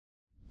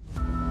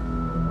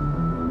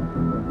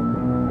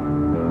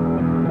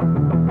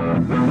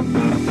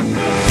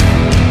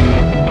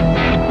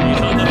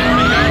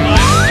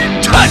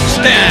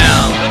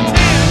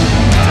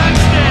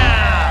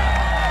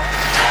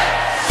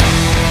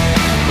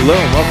Hello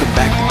and welcome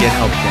back to Get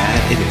Help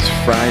Dad. It is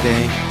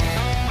Friday,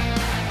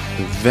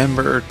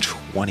 November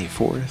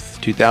 24th,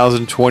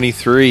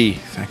 2023.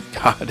 Thank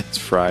God it's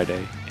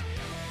Friday.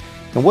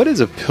 And what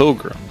is a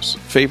pilgrim's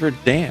favorite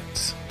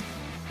dance?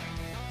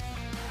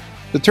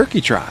 The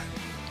turkey trot.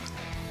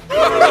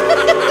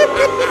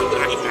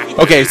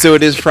 Okay, so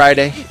it is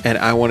Friday, and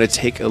I want to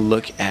take a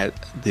look at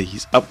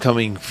these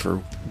upcoming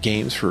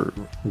games for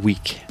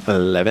week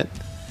 11.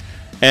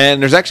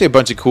 And there's actually a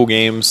bunch of cool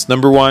games.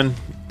 Number one,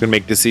 going to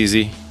make this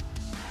easy.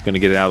 Going to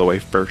get it out of the way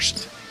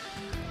first.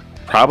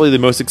 Probably the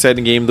most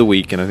exciting game of the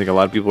week, and I think a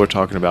lot of people are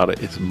talking about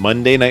it. It's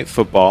Monday Night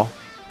Football.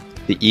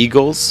 The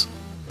Eagles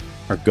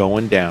are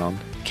going down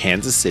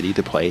Kansas City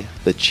to play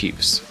the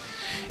Chiefs.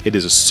 It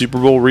is a Super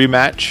Bowl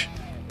rematch.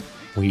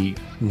 We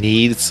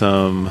need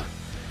some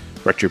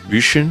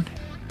retribution,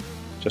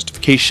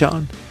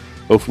 justification.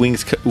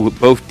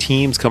 Both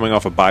teams coming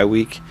off a bye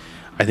week.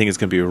 I think it's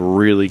going to be a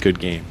really good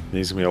game. I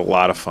think it's going to be a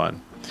lot of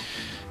fun.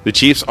 The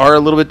Chiefs are a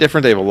little bit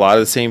different. They have a lot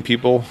of the same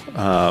people.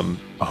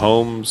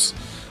 Mahomes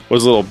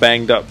was a little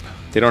banged up.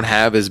 They don't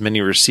have as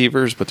many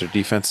receivers, but their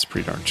defense is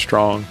pretty darn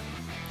strong.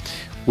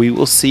 We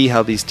will see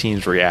how these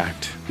teams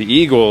react. The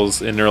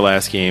Eagles, in their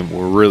last game,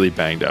 were really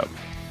banged up.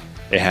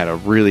 They had a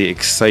really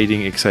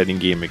exciting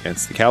game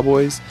against the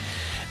Cowboys,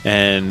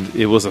 and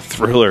it was a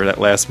thriller. That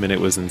last minute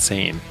was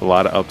insane. A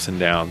lot of ups and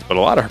downs, but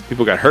a lot of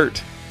people got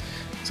hurt.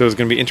 So it's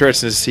going to be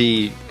interesting to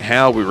see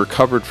how we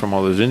recovered from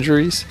all those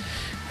injuries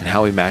and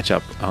how we match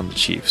up on the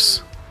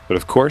Chiefs. But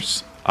of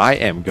course, I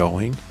am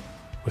going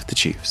with the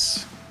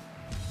Chiefs.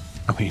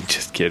 I mean,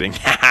 just kidding.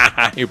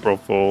 April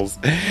Fools.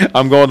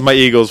 I'm going with my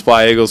Eagles.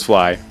 Fly, Eagles,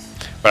 fly.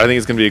 But I think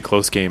it's going to be a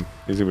close game.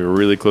 It's going to be a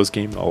really close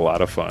game and a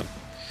lot of fun.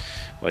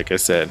 Like I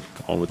said,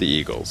 going with the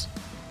Eagles.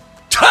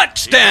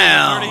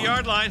 Touchdown!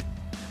 30-yard line.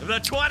 The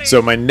 20,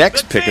 so my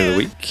next pick 10, of the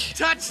week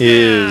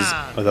is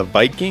the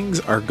Vikings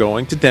are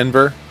going to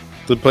Denver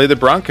to play the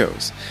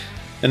Broncos.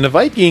 And the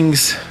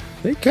Vikings,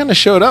 they kind of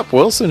showed up.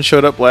 Wilson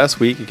showed up last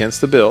week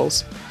against the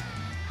Bills.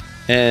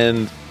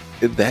 And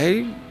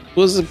it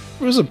was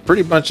a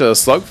pretty much of a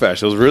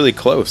slugfest. It was really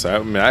close.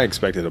 I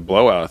expected a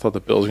blowout. I thought the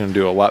Bills were going to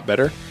do a lot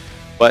better.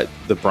 But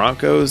the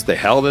Broncos, they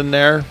held in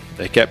there.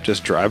 They kept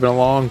just driving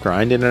along,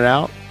 grinding it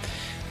out.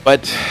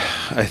 But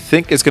I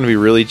think it's going to be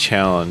really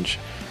challenge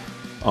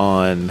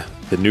on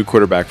the new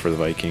quarterback for the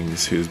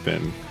Vikings, who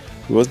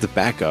was the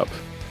backup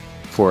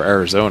for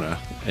Arizona,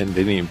 and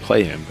they didn't even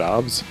play him,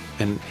 Dobbs.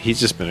 And he's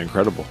just been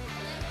incredible.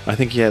 I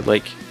think he had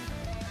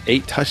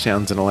 8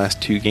 touchdowns in the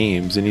last 2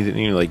 games, and he didn't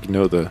even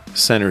know the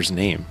center's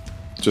name.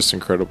 Just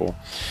incredible.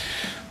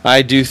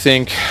 I do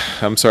think,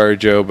 I'm sorry,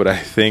 Joe, but I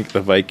think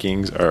the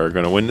Vikings are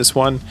going to win this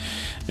one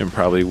and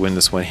probably win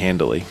this one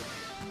handily.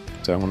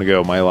 So I'm going to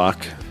go. My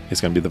lock is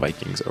going to be the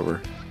Vikings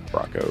over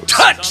Broncos.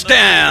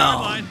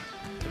 Touchdown!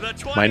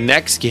 My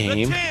next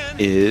game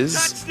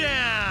is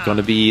going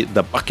to be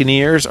the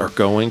Buccaneers are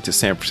going to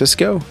San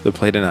Francisco to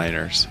play the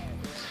Niners.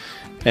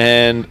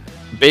 And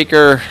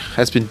Baker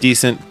has been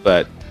decent,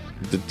 but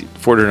the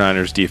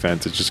 49ers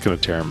defense is just going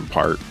to tear him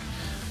apart.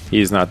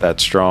 He's not that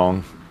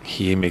strong.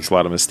 He makes a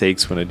lot of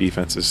mistakes when a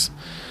defense is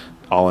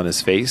all in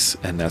his face,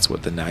 and that's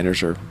what the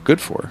Niners are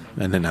good for.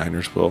 And the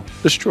Niners will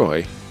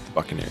destroy the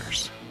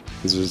Buccaneers.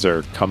 This is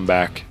their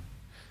comeback.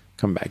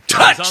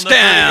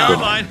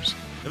 Touchdown!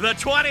 The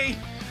 20,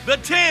 the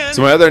 10.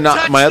 So my other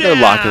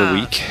lock of the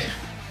week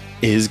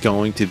is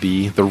going to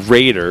be the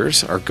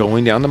Raiders are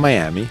going down to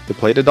Miami to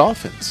play the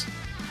Dolphins.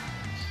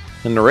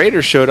 And the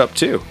Raiders showed up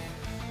too.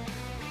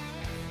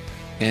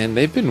 And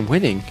they've been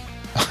winning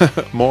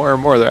more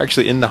and more. They're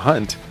actually in the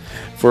hunt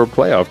for a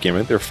playoff game. I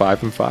think they're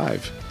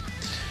 5-5.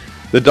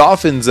 The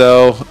Dolphins,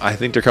 though, I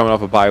think they're coming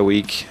off a bye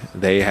week.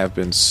 They have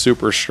been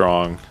super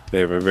strong.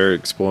 They have a very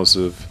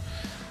explosive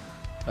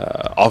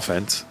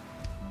offense.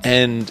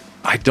 And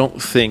I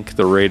don't think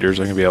the Raiders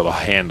are going to be able to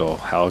handle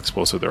how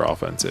explosive their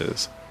offense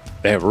is.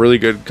 They have a really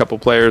good couple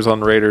players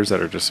on the Raiders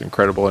that are just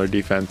incredible in their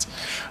defense.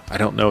 I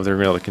don't know if they're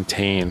going to be able to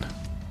contain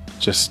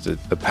just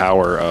the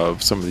power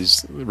of some of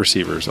these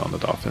receivers on the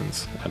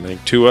Dolphins. I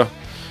think Tua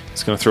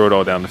is going to throw it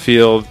all down the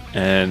field,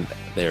 and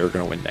they're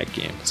going to win that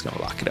game. It's going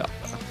to lock it up.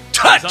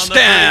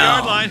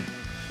 Touchdown!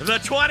 The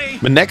 20.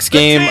 The next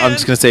game, I'm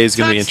just going to say, is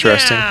going to be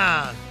interesting.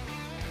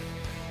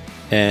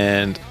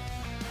 And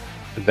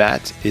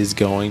that is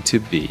going to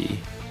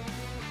be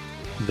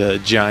the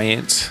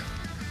Giants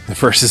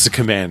versus the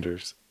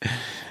Commanders.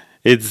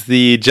 It's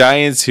the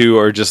Giants who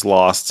are just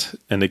lost,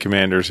 and the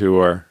Commanders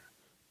who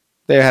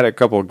they had a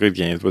couple of good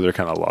games, but they're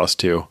kind of lost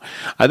too.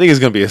 I think it's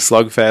going to be a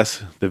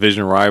slugfest,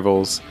 division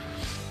rivals.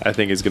 I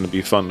think it's going to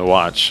be fun to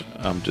watch.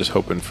 I'm just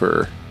hoping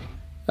for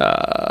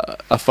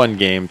a fun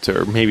game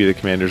or maybe the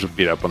Commanders will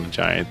beat up on the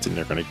Giants, and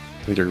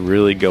they're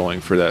really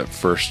going for that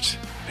first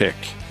pick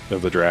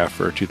of the draft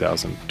for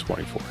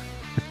 2024.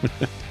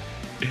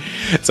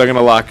 So I'm going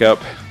to lock up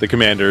the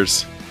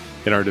Commanders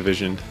in our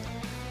division,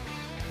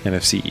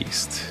 NFC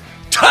East.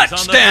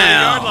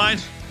 Touchdown!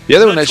 The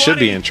other one that should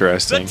be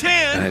interesting,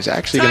 and it's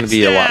actually going to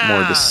be a lot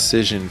more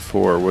decision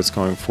for what's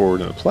going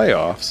forward in the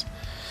playoffs,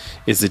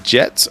 is the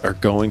Jets are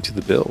going to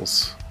the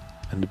Bills.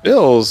 And the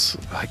Bills,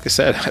 like I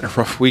said, had a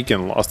rough week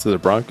and lost to the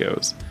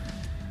Broncos.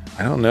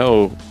 I don't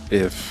know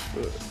if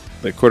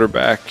the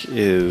quarterback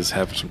is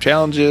having some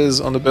challenges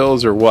on the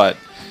Bills or what.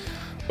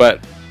 But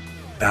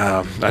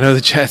I know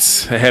the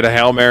Jets, they had a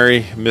Hail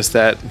Mary, missed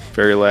that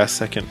very last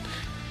second,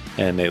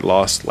 and they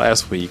lost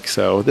last week.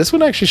 So this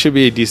one actually should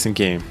be a decent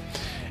game.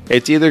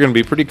 It's either going to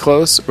be pretty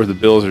close or the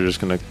Bills are just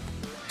going to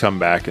come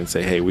back and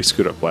say, hey, we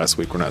screwed up last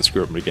week. We're not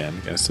screwing up again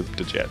against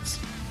the Jets.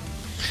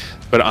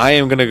 But I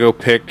am going to go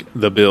pick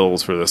the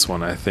Bills for this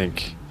one. I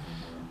think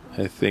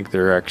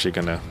they're actually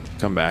going to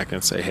come back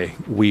and say, hey,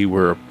 we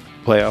were a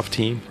playoff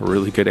team, a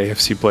really good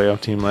AFC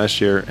playoff team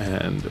last year,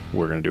 and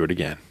we're going to do it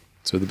again.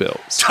 So the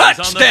Bills.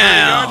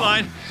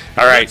 Touchdown!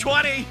 All right. The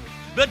 20,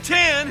 the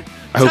 10.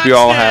 I hope you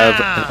all have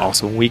an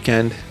awesome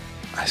weekend.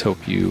 I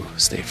hope you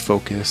stay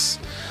focused.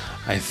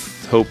 I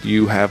hope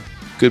you have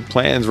good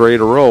plans ready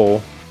to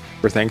roll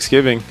for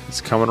Thanksgiving.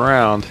 It's coming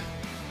around.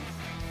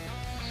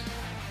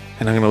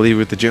 And I'm going to leave you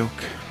with the joke.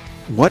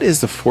 What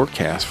is the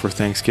forecast for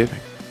Thanksgiving?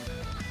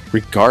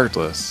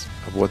 Regardless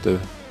of what the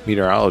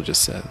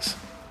meteorologist says.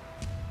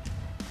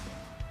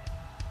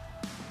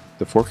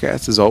 The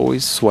forecast is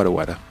always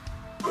sweater.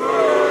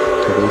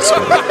 Totally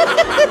sweater.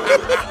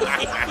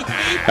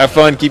 Have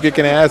fun, keep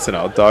kicking ass, and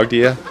I'll talk to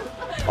you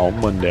on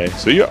Monday.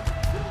 See ya.